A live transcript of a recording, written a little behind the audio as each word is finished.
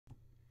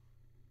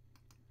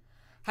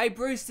Hey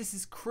Bruce, this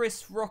is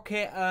Chris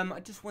Rocket.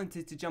 I just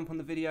wanted to jump on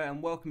the video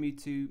and welcome you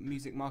to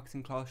Music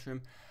Marketing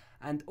Classroom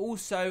and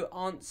also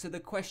answer the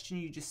question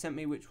you just sent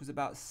me, which was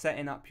about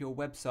setting up your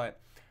website.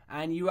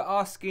 And you were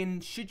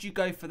asking, should you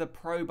go for the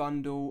Pro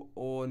bundle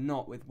or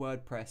not with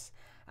WordPress?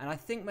 And I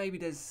think maybe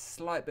there's a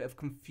slight bit of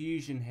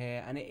confusion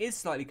here, and it is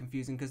slightly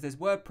confusing because there's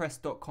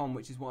WordPress.com,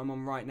 which is what I'm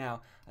on right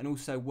now, and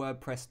also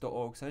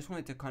WordPress.org. So I just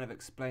wanted to kind of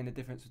explain the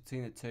difference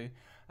between the two.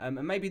 And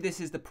maybe this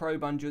is the Pro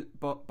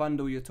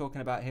bundle you're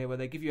talking about here, where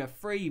they give you a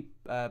free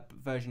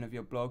version of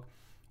your blog,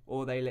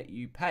 or they let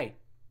you pay.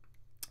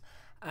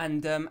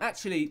 And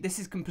actually, this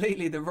is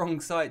completely the wrong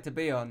site to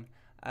be on,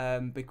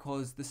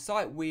 because the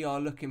site we are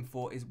looking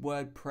for is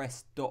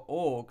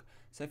WordPress.org.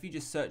 So if you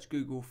just search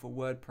Google for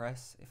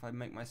WordPress, if I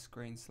make my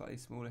screen slightly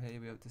smaller here,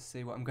 you'll be able to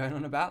see what I'm going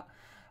on about.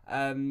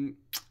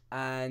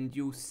 And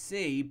you'll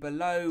see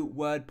below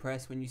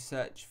WordPress, when you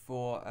search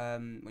for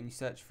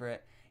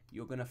it,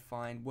 you're going to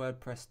find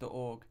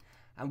WordPress.org.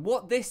 And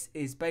what this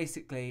is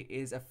basically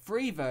is a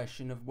free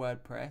version of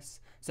WordPress.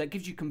 So it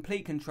gives you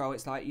complete control.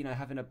 It's like,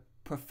 having a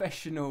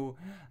professional,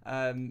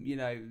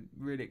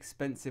 really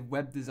expensive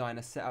web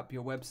designer set up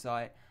your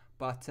website,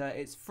 but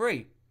it's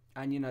free.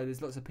 And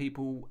there's lots of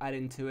people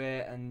adding to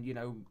it and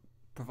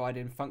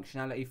providing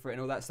functionality for it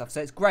and all that stuff.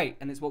 So it's great,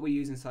 and it's what we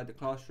use inside the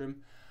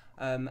classroom.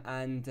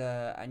 And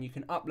you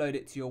can upload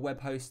it to your web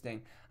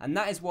hosting, and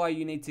that is why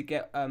you need to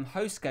get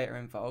HostGator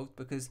involved,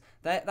 because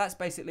that's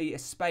basically a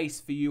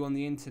space for you on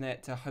the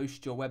internet to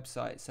host your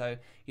website. So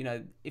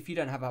if you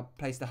don't have a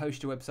place to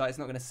host your website, it's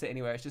not going to sit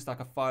anywhere. It's just like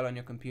a file on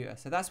your computer.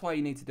 So that's why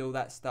you need to do all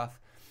that stuff.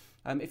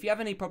 If you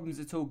have any problems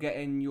at all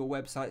getting your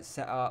website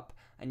set up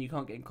and you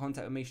can't get in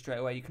contact with me straight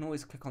away, you can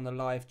always click on the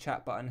live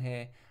chat button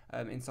here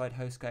inside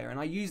HostGator, and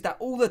I use that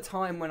all the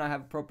time when I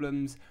have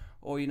problems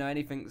or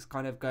anything's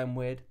kind of going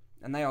weird.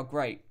 And they are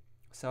great,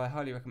 so I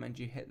highly recommend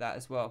you hit that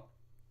as well.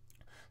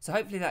 So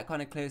hopefully that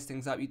kind of clears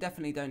things up. You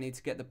definitely don't need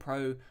to get the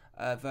Pro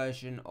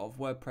version of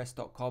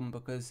WordPress.com,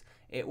 because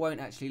it won't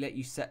actually let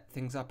you set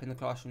things up in the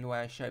classroom the way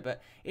I show.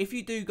 But if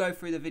you do go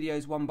through the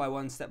videos one by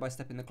one, step by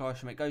step in the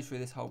classroom, it goes through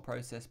this whole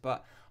process.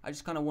 But I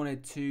just kind of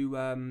wanted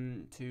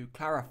to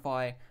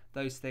clarify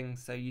those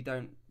things so you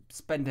don't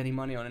spend any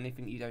money on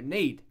anything you don't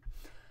need.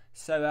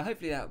 So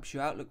hopefully that helps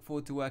you out. Look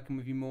forward to working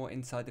with you more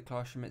inside the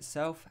classroom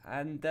itself.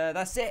 And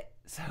that's it.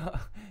 So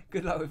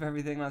good luck with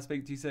everything. I'll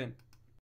speak to you soon.